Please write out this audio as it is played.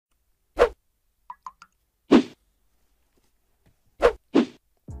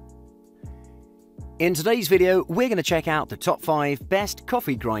In today's video, we're going to check out the top 5 best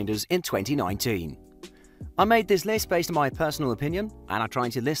coffee grinders in 2019. I made this list based on my personal opinion, and I'm trying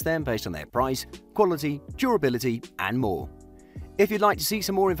to list them based on their price, quality, durability, and more. If you'd like to see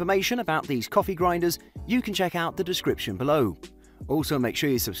some more information about these coffee grinders, you can check out the description below. Also, make sure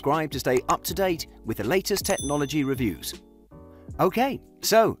you subscribe to stay up to date with the latest technology reviews. Okay,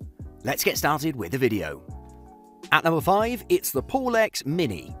 so let's get started with the video. At number 5, it's the Paulex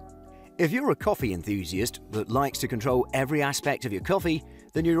Mini. If you're a coffee enthusiast that likes to control every aspect of your coffee,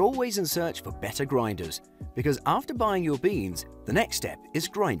 then you're always in search for better grinders, because after buying your beans, the next step is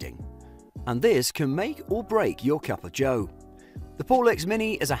grinding. And this can make or break your cup of joe. The Paulex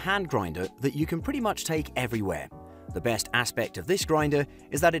Mini is a hand grinder that you can pretty much take everywhere. The best aspect of this grinder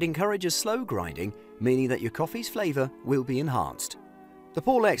is that it encourages slow grinding, meaning that your coffee's flavor will be enhanced. The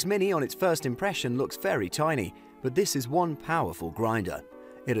Paulex Mini on its first impression looks very tiny, but this is one powerful grinder.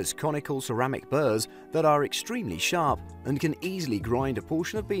 It has conical ceramic burrs that are extremely sharp and can easily grind a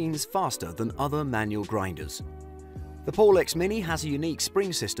portion of beans faster than other manual grinders. The Paulex Mini has a unique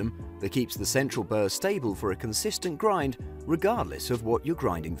spring system that keeps the central burr stable for a consistent grind regardless of what you're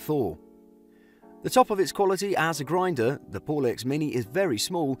grinding for. The top of its quality as a grinder, the Paulex Mini is very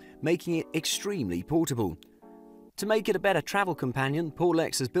small, making it extremely portable. To make it a better travel companion,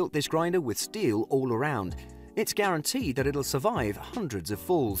 Paulex has built this grinder with steel all around. It's guaranteed that it'll survive hundreds of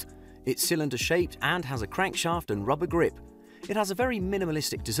falls. It's cylinder-shaped and has a crankshaft and rubber grip. It has a very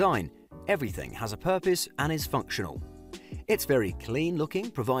minimalistic design. Everything has a purpose and is functional. It's very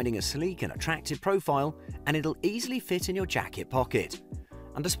clean-looking, providing a sleek and attractive profile, and it'll easily fit in your jacket pocket.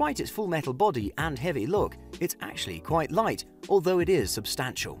 And despite its full metal body and heavy look, it's actually quite light, although it is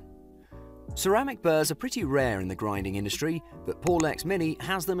substantial. Ceramic burrs are pretty rare in the grinding industry, but Paulex Mini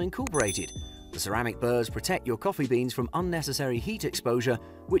has them incorporated. The ceramic burrs protect your coffee beans from unnecessary heat exposure,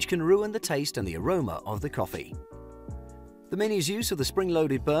 which can ruin the taste and the aroma of the coffee. The Mini's use of the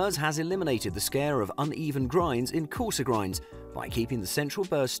spring-loaded burrs has eliminated the scare of uneven grinds in coarser grinds by keeping the central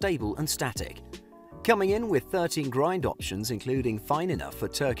burr stable and static. Coming in with 13 grind options, including fine enough for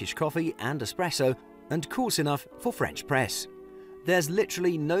Turkish coffee and espresso and coarse enough for French press. There's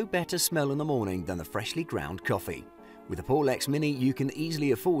literally no better smell in the morning than the freshly ground coffee. With the Paulex Mini, you can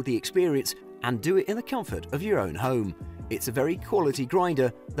easily afford the experience and do it in the comfort of your own home. It's a very quality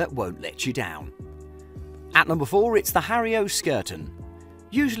grinder that won't let you down. At number 4, it's the Hario Skirton.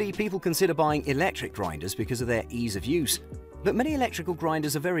 Usually people consider buying electric grinders because of their ease of use, but many electrical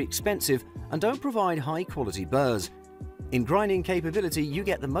grinders are very expensive and don't provide high quality burrs. In grinding capability, you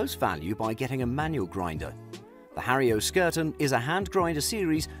get the most value by getting a manual grinder. The Hario Skirton is a hand grinder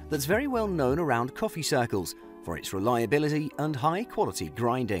series that's very well known around coffee circles for its reliability and high quality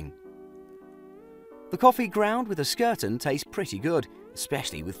grinding. The coffee ground with a Skirton tastes pretty good,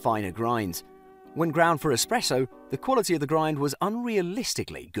 especially with finer grinds. When ground for espresso, the quality of the grind was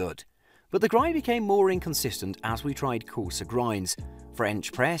unrealistically good, but the grind became more inconsistent as we tried coarser grinds.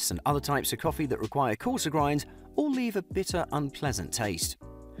 French press and other types of coffee that require coarser grinds all leave a bitter, unpleasant taste.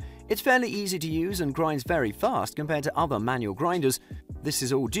 It's fairly easy to use and grinds very fast compared to other manual grinders. This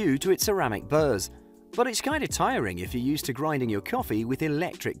is all due to its ceramic burrs. But it's kind of tiring if you're used to grinding your coffee with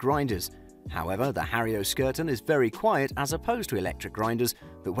electric grinders. However, the Hario Skirton is very quiet as opposed to electric grinders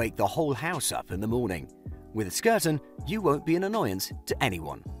that wake the whole house up in the morning. With a Skirton, you won't be an annoyance to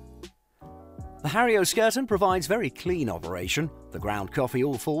anyone. The Hario Skirton provides very clean operation. The ground coffee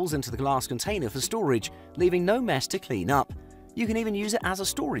all falls into the glass container for storage, leaving no mess to clean up. You can even use it as a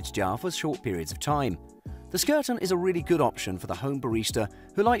storage jar for short periods of time. The Skirton is a really good option for the home barista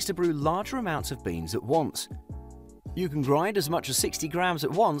who likes to brew larger amounts of beans at once. You can grind as much as 60 grams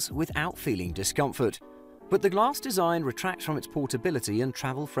at once without feeling discomfort. But the glass design retracts from its portability and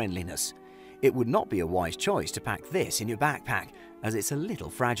travel friendliness. It would not be a wise choice to pack this in your backpack, as it's a little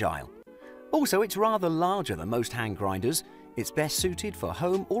fragile. Also, it's rather larger than most hand grinders. It's best suited for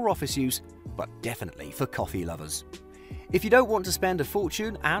home or office use, but definitely for coffee lovers. If you don't want to spend a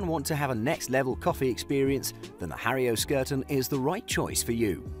fortune and want to have a next-level coffee experience, then the Hario Skirton is the right choice for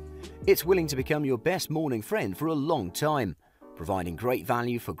you. It's willing to become your best morning friend for a long time, providing great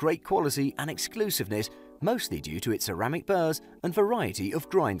value for great quality and exclusiveness, mostly due to its ceramic burrs and variety of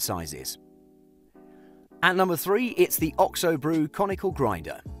grind sizes. At number 3, it's the BREW conical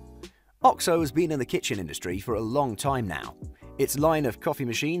grinder. OXO has been in the kitchen industry for a long time now. Its line of coffee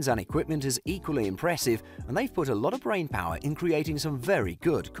machines and equipment is equally impressive, and they've put a lot of brainpower in creating some very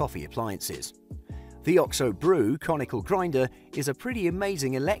good coffee appliances. The BREW conical grinder is a pretty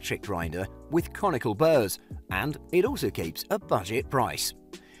amazing electric grinder with conical burrs, and it also keeps a budget price.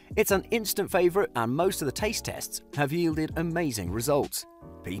 It's an instant favourite, and most of the taste tests have yielded amazing results.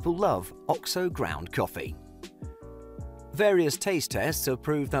 People love OXO ground coffee. Various taste tests have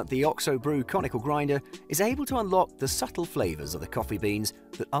proved that the OXO BREW conical grinder is able to unlock the subtle flavours of the coffee beans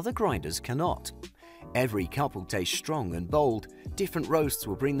that other grinders cannot. Every cup will taste strong and bold, different roasts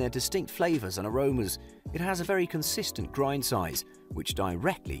will bring their distinct flavours and aromas. It has a very consistent grind size, which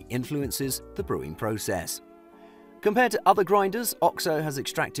directly influences the brewing process. Compared to other grinders, OXO has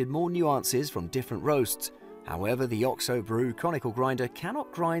extracted more nuances from different roasts. However, the OXO BREW conical grinder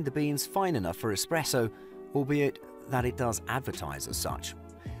cannot grind the beans fine enough for espresso, albeit that it does advertise as such.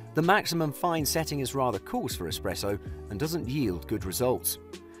 The maximum fine setting is rather coarse for espresso and doesn't yield good results.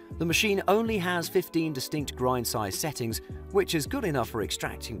 The machine only has 15 distinct grind size settings, which is good enough for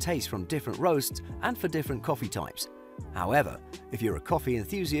extracting taste from different roasts and for different coffee types. However, if you're a coffee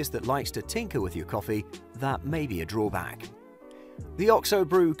enthusiast that likes to tinker with your coffee, that may be a drawback. The OXO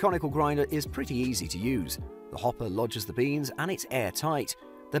BREW conical grinder is pretty easy to use. The hopper lodges the beans and it's airtight.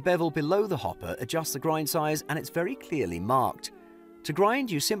 The bevel below the hopper adjusts the grind size and it's very clearly marked. To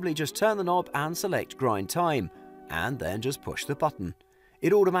grind, you simply just turn the knob and select grind time, and then just push the button.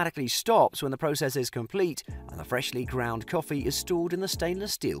 It automatically stops when the process is complete and the freshly ground coffee is stored in the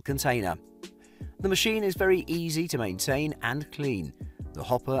stainless steel container. The machine is very easy to maintain and clean. The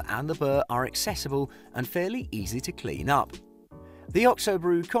hopper and the burr are accessible and fairly easy to clean up. The OXO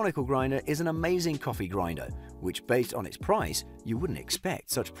BREW conical grinder is an amazing coffee grinder, which based on its price, you wouldn't expect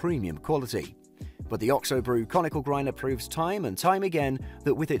such premium quality. But the OXO BREW conical grinder proves time and time again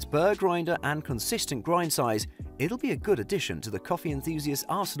that with its burr grinder and consistent grind size, it'll be a good addition to the coffee enthusiast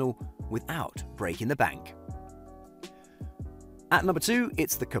arsenal without breaking the bank. At number 2,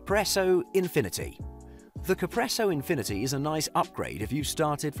 it's the Espresso Infinity. The Espresso Infinity is a nice upgrade if you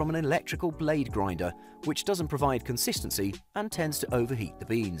started from an electrical blade grinder, which doesn't provide consistency and tends to overheat the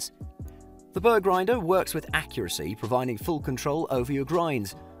beans. The burr grinder works with accuracy, providing full control over your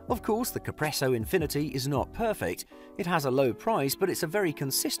grinds. Of course, the Espresso Infinity is not perfect. It has a low price, but it's a very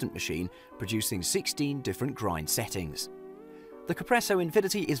consistent machine, producing 16 different grind settings. The Espresso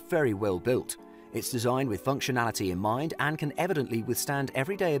Infinity is very well built. It's designed with functionality in mind and can evidently withstand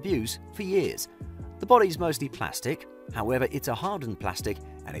everyday abuse for years. The body's mostly plastic, however it's a hardened plastic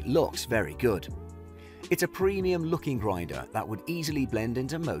and it looks very good. It's a premium looking grinder that would easily blend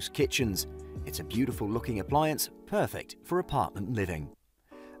into most kitchens. It's a beautiful looking appliance, perfect for apartment living.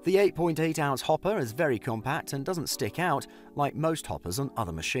 The 8.8 ounce hopper is very compact and doesn't stick out like most hoppers on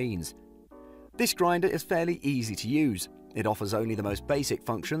other machines. This grinder is fairly easy to use. It offers only the most basic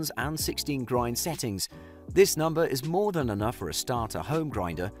functions and 16 grind settings. This number is more than enough for a starter home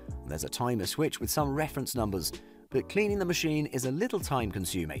grinder. There's a timer switch with some reference numbers, but cleaning the machine is a little time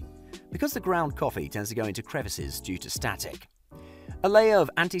consuming, because the ground coffee tends to go into crevices due to static. A layer of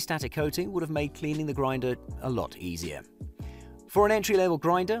anti-static coating would have made cleaning the grinder a lot easier. For an entry-level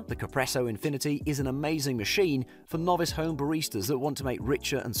grinder, the Espresso Infinity is an amazing machine for novice home baristas that want to make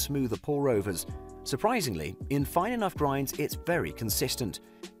richer and smoother pour-overs. Surprisingly, in fine enough grinds, it's very consistent.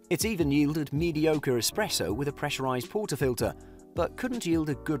 It's even yielded mediocre espresso with a pressurized portafilter, but couldn't yield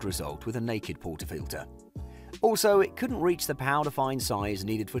a good result with a naked portafilter. Also, it couldn't reach the powder-fine size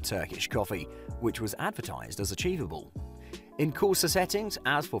needed for Turkish coffee, which was advertised as achievable. In coarser settings,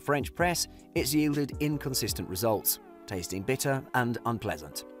 as for French press, it's yielded inconsistent results, tasting bitter and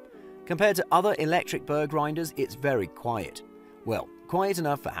unpleasant. Compared to other electric burr grinders, it's very quiet. Well, quiet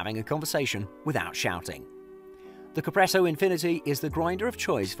enough for having a conversation without shouting. The Espresso Infinity is the grinder of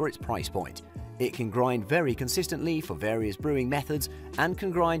choice for its price point. It can grind very consistently for various brewing methods and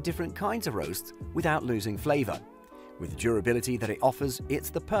can grind different kinds of roasts without losing flavour. With the durability that it offers, it's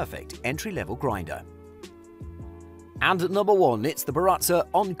the perfect entry-level grinder. And at number 1, it's the BREW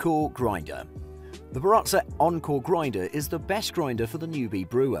Encore Grinder. The BREW Encore Grinder is the best grinder for the newbie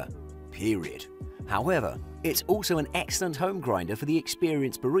brewer, period. However, it's also an excellent home grinder for the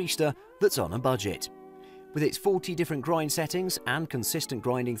experienced barista that's on a budget. With its 40 different grind settings and consistent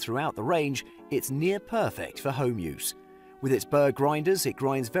grinding throughout the range, it's near perfect for home use. With its burr grinders, it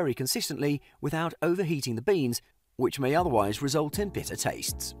grinds very consistently without overheating the beans, which may otherwise result in bitter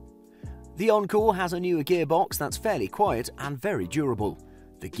tastes. The Encore has a newer gearbox that's fairly quiet and very durable.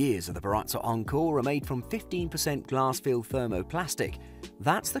 The gears of the BREW Encore are made from 15% glass-filled thermoplastic.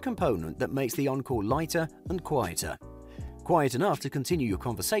 That's the component that makes the Encore lighter and quieter. Quiet enough to continue your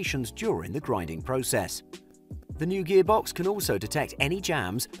conversations during the grinding process. The new gearbox can also detect any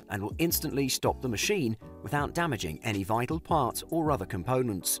jams and will instantly stop the machine without damaging any vital parts or other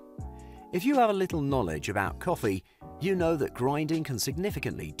components. If you have a little knowledge about coffee, you know that grinding can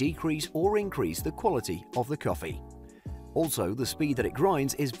significantly decrease or increase the quality of the coffee. Also, the speed that it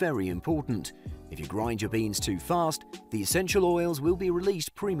grinds is very important. If you grind your beans too fast, the essential oils will be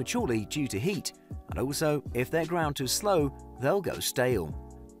released prematurely due to heat, and also, if they're ground too slow, they'll go stale.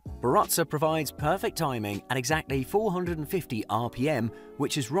 Baratza provides perfect timing at exactly 450 RPM,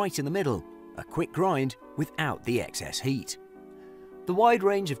 which is right in the middle, a quick grind without the excess heat. The wide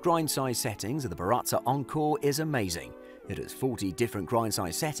range of grind size settings of the Baratza Encore is amazing. It has 40 different grind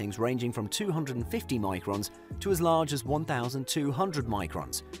size settings ranging from 250 microns to as large as 1200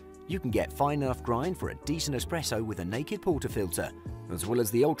 microns. You can get fine enough grind for a decent espresso with a naked portafilter, as well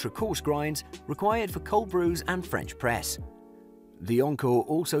as the ultra coarse grinds required for cold brews and French press. The Encore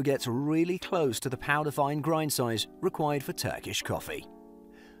also gets really close to the powder fine grind size required for Turkish coffee.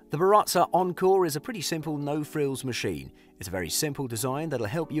 The Baratza Encore is a pretty simple no-frills machine. It's a very simple design that'll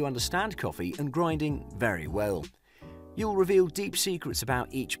help you understand coffee and grinding very well. You'll reveal deep secrets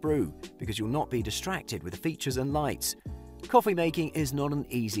about each brew because you'll not be distracted with the features and lights. Coffee making is not an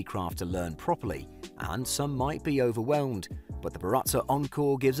easy craft to learn properly, and some might be overwhelmed, but the Baratza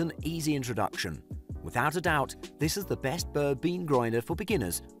Encore gives an easy introduction. Without a doubt, this is the best BREW bean grinder for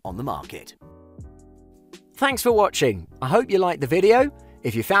beginners on the market. Thanks for watching. I hope you liked the video.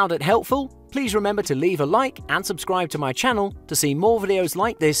 If you found it helpful, please remember to leave a like and subscribe to my channel to see more videos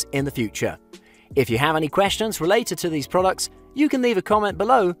like this in the future. If you have any questions related to these products, you can leave a comment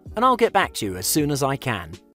below and I'll get back to you as soon as I can.